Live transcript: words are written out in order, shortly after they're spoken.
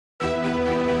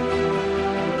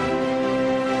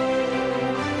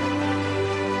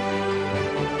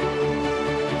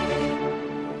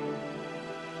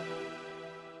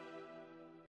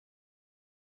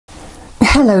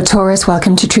Hello Taurus,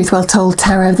 welcome to Truth Well Told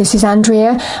Tarot. This is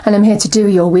Andrea and I'm here to do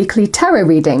your weekly tarot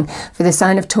reading for the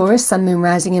sign of Taurus, Sun, Moon,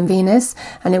 Rising and Venus,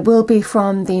 and it will be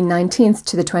from the 19th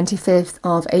to the 25th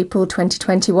of April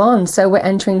 2021. So we're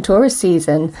entering Taurus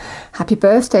season. Happy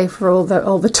birthday for all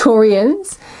the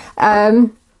Taurians.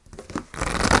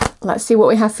 Let's see what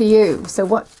we have for you.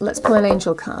 So let's pull an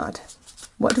angel card.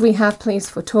 What do we have please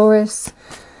for Taurus?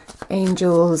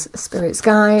 Angels, spirits,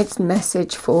 guides,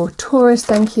 message for Taurus,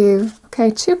 thank you. Okay,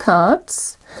 2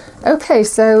 cards. Okay,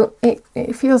 so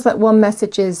it feels like one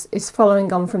message is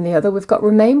following on from the other. We've got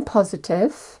remain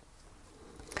positive.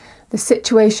 The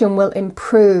situation will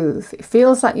improve. It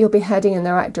feels like you'll be heading in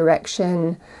the right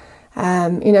direction.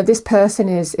 You know, this person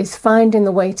is finding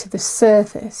the way to the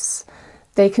surface.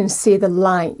 They can see the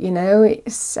light, you know.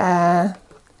 It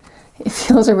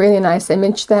feels a really nice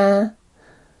image there.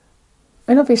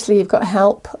 And obviously you've got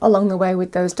help along the way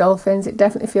with those dolphins. It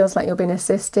definitely feels like you're being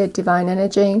assisted, divine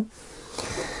energy.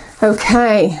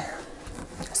 Okay,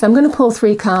 so I'm going to pull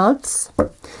 3 cards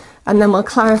and then we'll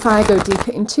clarify, go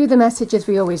deeper into the messages.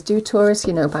 We always do, Taurus,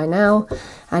 you know by now,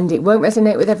 and it won't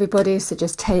resonate with everybody, so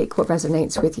just take what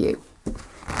resonates with you.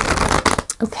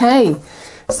 Okay,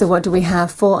 so what do we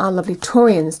have for our lovely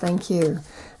Taurians? Thank you.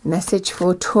 Message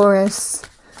for Taurus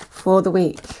for the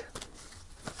week.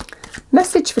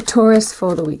 Message for Taurus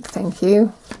for the week, thank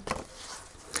you.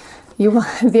 You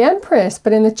are the Empress,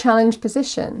 but in the challenge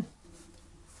position.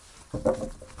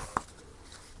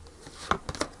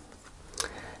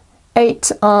 Eight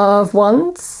of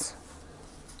Wands.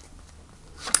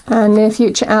 And near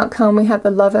future outcome, we have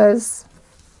the Lovers.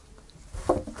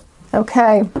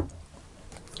 Okay.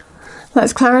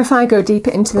 Let's clarify, go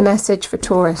deeper into the message for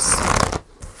Taurus.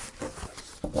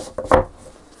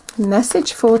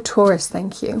 Message for Taurus,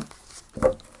 thank you.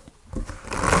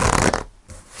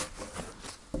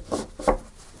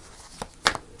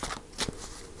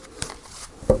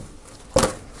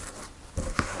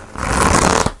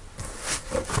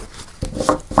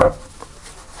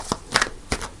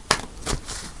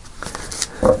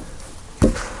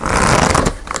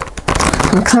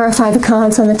 We'll clarify the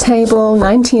cards on the table.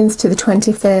 19th to the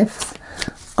 25th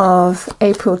of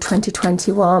April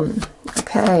 2021.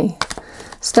 Okay.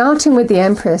 Starting with the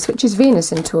Empress, which is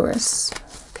Venus in Taurus.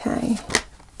 Okay.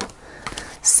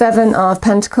 7 of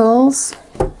Pentacles.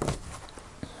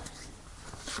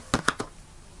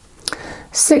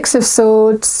 6 of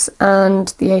Swords and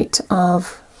the 8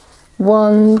 of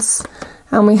Wands.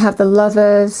 And we have the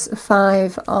Lovers,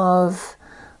 5 of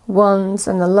Wands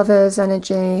and the Lovers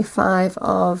energy, 5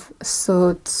 of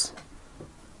Swords.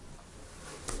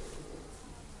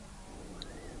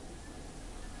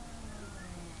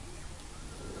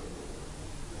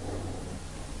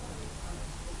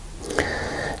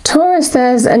 Taurus,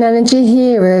 there's an energy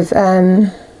here of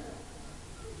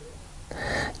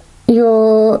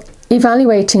you're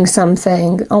evaluating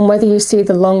something on whether you see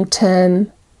the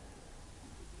long-term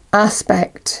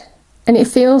aspect, and it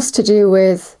feels to do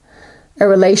with a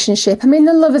relationship. I mean,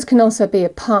 the Lovers can also be a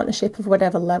partnership of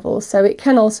whatever level, so it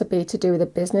can also be to do with a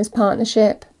business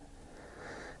partnership.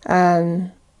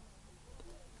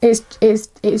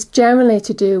 It's generally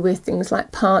to do with things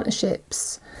like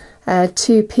partnerships.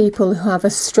 2 people who have a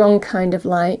strong kind of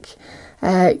like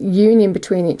union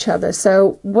between each other.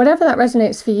 So whatever that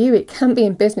resonates for you, it can be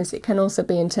in business, it can also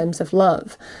be in terms of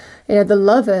love. You know, the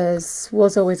Lovers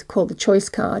was always called the choice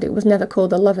card. It was never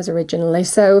called the Lovers originally.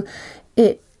 So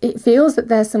it feels that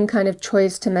there's some kind of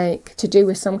choice to make to do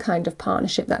with some kind of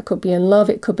partnership. That could be in love,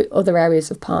 it could be other areas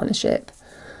of partnership.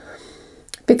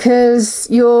 Because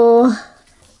you're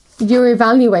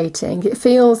evaluating, it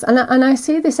feels, and I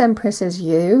see this Empress as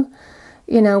you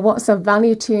know, what's of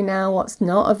value to you now, what's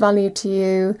not of value to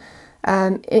you.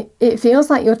 It feels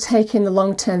like you're taking the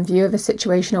long-term view of a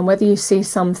situation on whether you see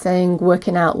something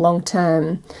working out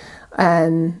long-term.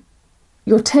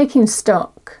 You're taking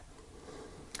stock.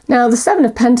 Now, the 7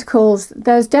 of Pentacles,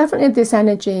 there's definitely this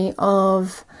energy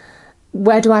of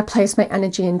where do I place my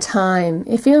energy and time?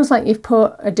 It feels like you've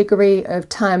put a degree of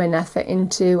time and effort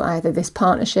into either this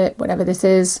partnership, whatever this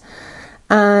is.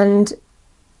 And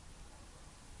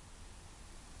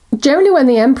generally when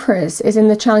the Empress is in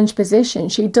the challenge position,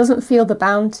 she doesn't feel the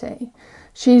bounty.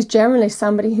 She's generally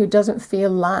somebody who doesn't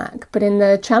feel lack. But in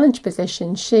the challenge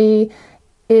position, she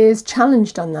is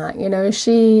challenged on that. You know,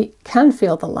 she can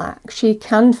feel the lack. She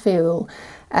can feel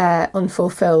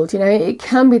unfulfilled. You know, it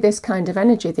can be this kind of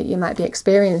energy that you might be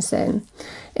experiencing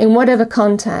in whatever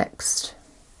context.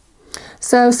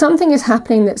 So something is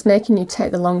happening that's making you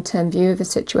take the long-term view of the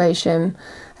situation,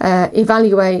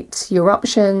 evaluate your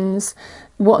options,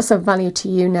 what's of value to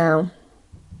you now.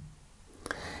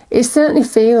 It certainly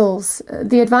feels,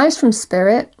 the advice from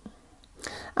Spirit,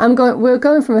 we're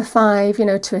going from a 5, you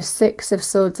know, to a 6 of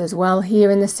Swords as well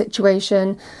here in this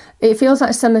situation. It feels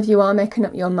like some of you are making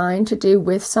up your mind to do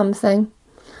with something,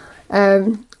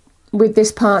 with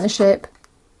this partnership,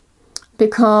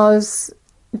 because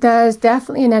there's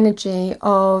definitely an energy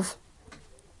of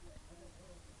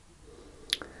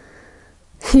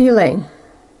healing,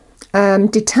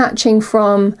 detaching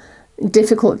from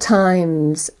difficult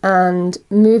times and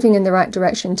moving in the right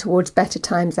direction towards better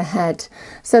times ahead.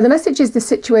 So the message is the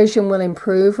situation will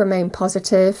improve, remain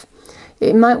positive.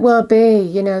 It might well be,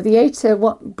 you know, the 8 of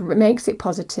what makes it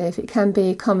positive. It can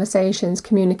be conversations,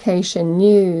 communication,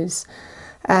 news,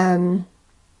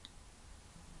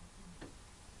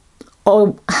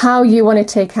 or how you want to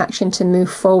take action to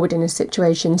move forward in a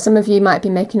situation. Some of you might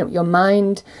be making up your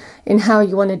mind in how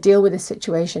you want to deal with a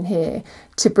situation here,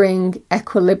 to bring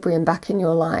equilibrium back in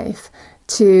your life,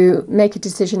 to make a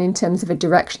decision in terms of a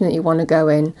direction that you want to go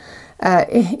in.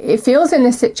 It feels in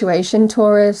this situation,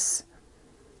 Taurus,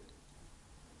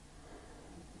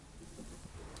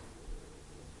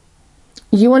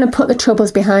 you want to put the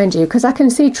troubles behind you, because I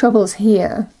can see troubles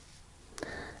here.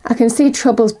 I can see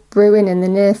troubles brewing in the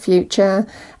near future,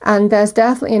 and there's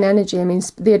definitely an energy. I mean,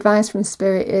 the advice from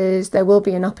Spirit is there will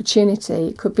be an opportunity.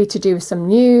 It could be to do with some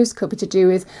news, could be to do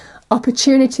with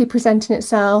opportunity presenting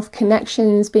itself,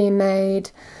 connections being made,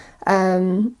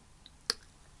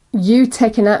 you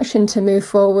taking action to move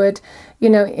forward.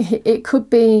 You know, it could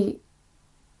be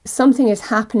something is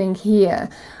happening here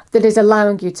that is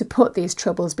allowing you to put these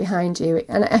troubles behind you,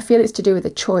 and I feel it's to do with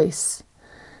a choice.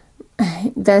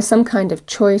 There's some kind of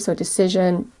choice or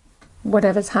decision,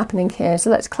 whatever's happening here.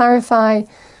 So let's clarify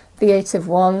the 8 of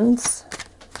Wands.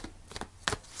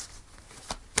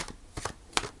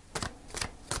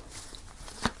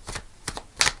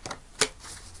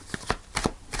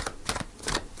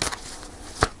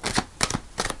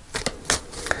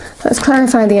 Let's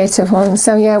clarify the 8 of Wands.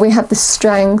 So yeah, we have the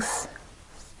strength.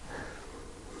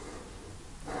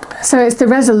 So it's the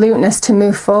resoluteness to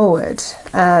move forward.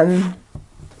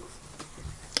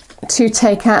 To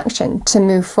take action, to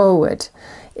move forward.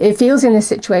 It feels in this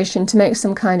situation to make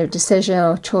some kind of decision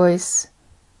or choice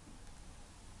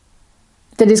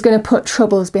that is going to put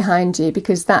troubles behind you,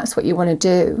 because that's what you want to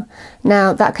do.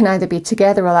 Now, that can either be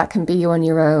together or that can be you on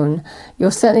your own. You're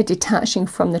certainly detaching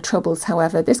from the troubles,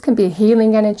 however. This can be a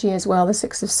healing energy as well, the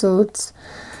 6 of Swords.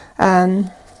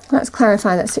 Let's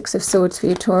clarify that 6 of Swords for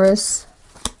you, Taurus.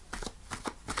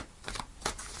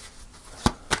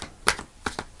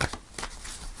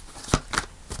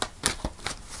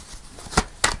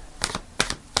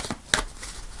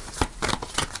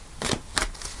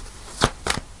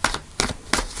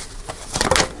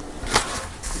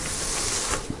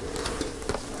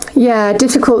 Yeah,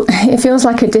 difficult. It feels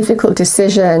like a difficult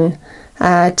decision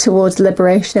towards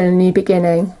liberation and a new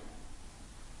beginning.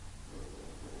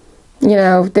 You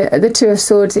know, the 2 of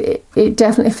Swords, it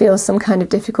definitely feels some kind of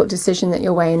difficult decision that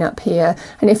you're weighing up here.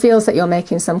 And it feels that you're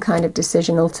making some kind of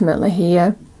decision ultimately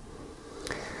here.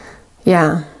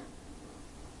 Yeah.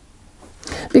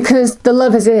 Because the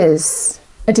Lovers is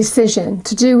a decision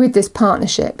to do with this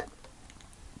partnership.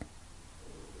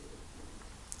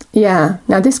 Yeah.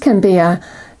 Now this can be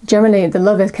generally the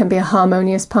Lovers can be a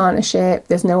harmonious partnership.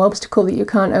 There's no obstacle that you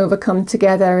can't overcome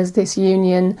together as this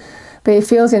union. But it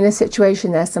feels in this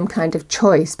situation there's some kind of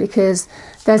choice, because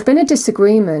there's been a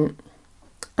disagreement,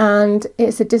 and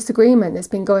it's a disagreement that's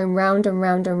been going round and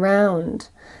round and round.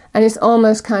 And it's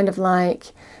almost kind of like,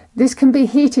 this can be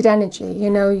heated energy, you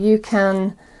know, you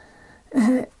can,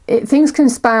 things can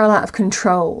spiral out of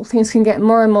control, things can get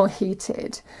more and more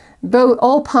heated. But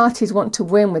all parties want to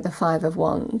win with the 5 of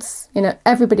Wands. You know,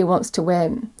 everybody wants to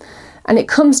win. And it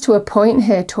comes to a point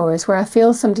here, Taurus, where I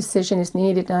feel some decision is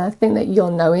needed. And I think that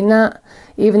you're knowing that,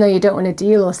 even though you don't want to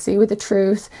deal or see with the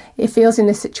truth, it feels in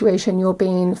this situation you're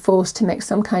being forced to make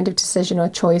some kind of decision or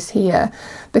choice here,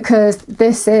 because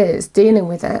this is dealing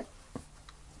with it.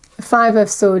 5 of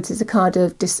Swords is a card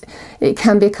of, it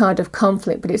can be a card of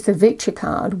conflict, but it's a victory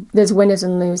card. There's winners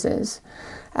and losers.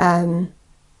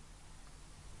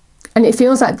 And it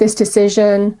feels like this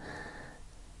decision,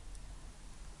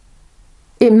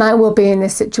 it might well be in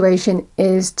this situation,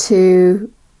 is to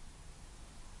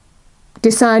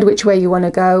decide which way you want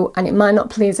to go, and it might not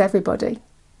please everybody.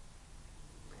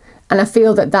 And I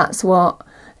feel that that's what,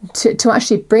 to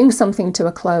actually bring something to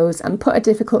a close and put a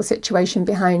difficult situation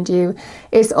behind you,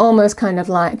 it's almost kind of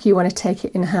like you want to take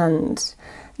it in hand.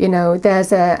 You know,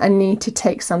 there's a need to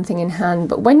take something in hand.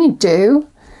 But when you do,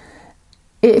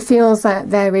 it feels like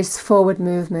there is forward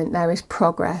movement, there is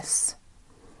progress.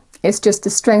 It's just the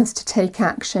strength to take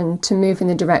action, to move in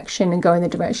the direction and go in the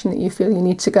direction that you feel you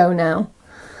need to go now.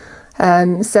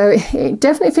 So it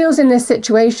definitely feels in this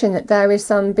situation that there is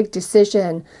some big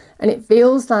decision, and it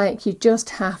feels like you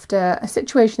just have to, a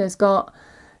situation has got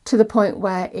to the point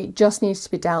where it just needs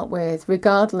to be dealt with,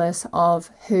 regardless of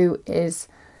who's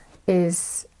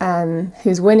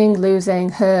winning, losing,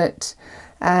 hurt,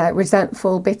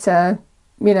 resentful, bitter,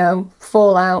 you know,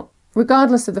 fallout.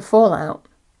 Regardless of the fallout,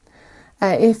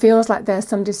 it feels like there's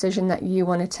some decision that you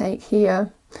want to take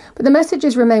here. But the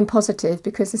messages remain positive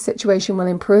because the situation will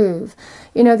improve.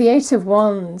 You know, the Eight of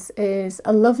Wands is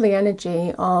a lovely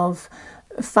energy of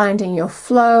finding your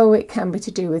flow. It can be to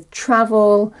do with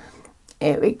travel.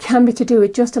 It can be to do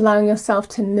with just allowing yourself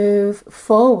to move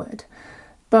forward.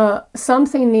 But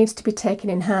something needs to be taken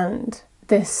in hand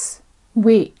this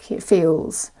week, it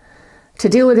feels, to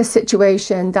deal with a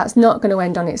situation that's not going to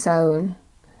end on its own.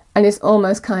 And it's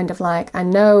almost kind of like, I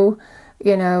know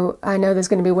there's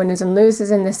going to be winners and losers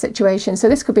in this situation. So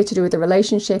this could be to do with a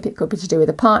relationship, it could be to do with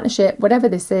a partnership, whatever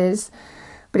this is.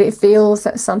 But it feels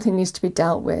that something needs to be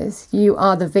dealt with. You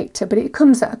are the victor, but it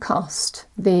comes at a cost.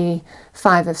 The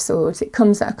Five of Swords, it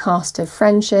comes at a cost of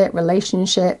friendship,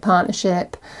 relationship,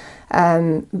 partnership,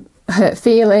 hurt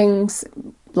feelings,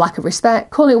 lack of respect,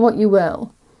 call it what you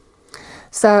will.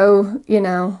 So, you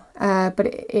know, but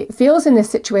it feels in this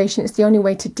situation it's the only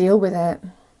way to deal with it.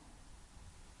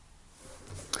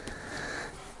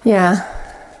 Yeah,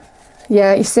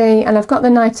 you see, and I've got the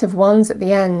Knight of Wands at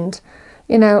the end.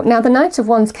 You know, now the Knight of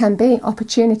Wands can be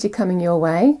opportunity coming your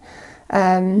way,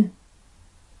 but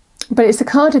it's a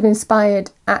card of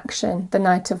inspired action, the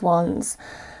Knight of Wands.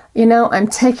 You know, I'm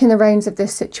taking the reins of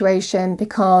this situation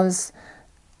because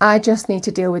I just need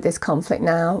to deal with this conflict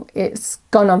now. It's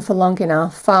gone on for long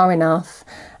enough, far enough,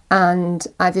 and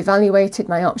I've evaluated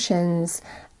my options,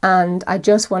 and I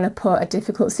just want to put a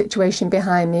difficult situation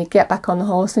behind me, get back on the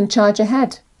horse and charge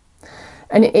ahead.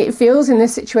 And it feels in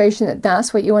this situation that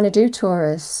that's what you want to do,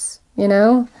 Taurus. You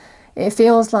know, it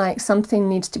feels like something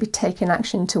needs to be taken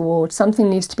action towards, something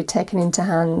needs to be taken into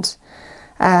hand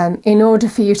in order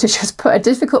for you to just put a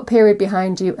difficult period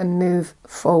behind you and move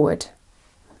forward.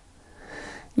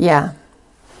 Yeah.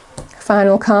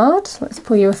 Final card. Let's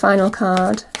pull you a final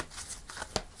card.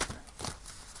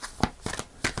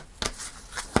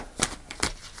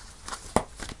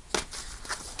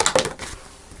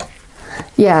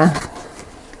 Yeah.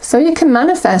 So you can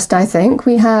manifest, I think.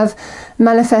 We have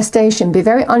manifestation. Be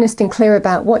very honest and clear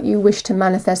about what you wish to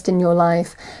manifest in your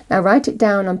life. Now write it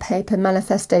down on paper,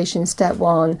 manifestation step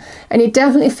 1. And it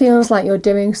definitely feels like you're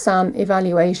doing some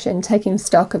evaluation, taking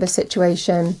stock of a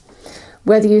situation,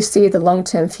 whether you see the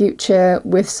long-term future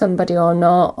with somebody or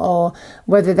not, or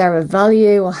whether they're of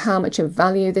value or how much of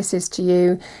value this is to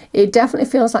you. It definitely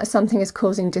feels like something is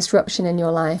causing disruption in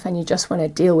your life and you just want to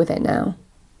deal with it now.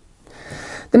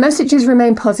 The messages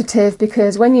remain positive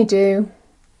because when you do,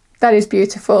 that is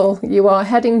beautiful. You are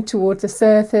heading towards the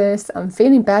surface and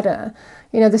feeling better.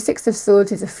 You know, the Six of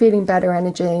Swords is a feeling better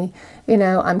energy. You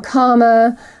know, I'm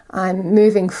calmer, I'm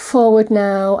moving forward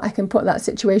now, I can put that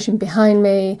situation behind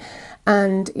me,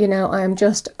 and, you know, I'm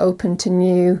just open to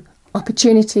new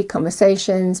opportunity,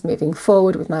 conversations, moving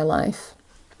forward with my life.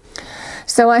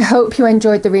 So I hope you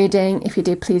enjoyed the reading. If you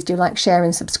did, please do like, share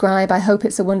and subscribe. I hope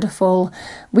it's a wonderful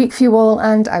week for you all,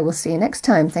 and I will see you next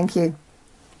time. Thank you.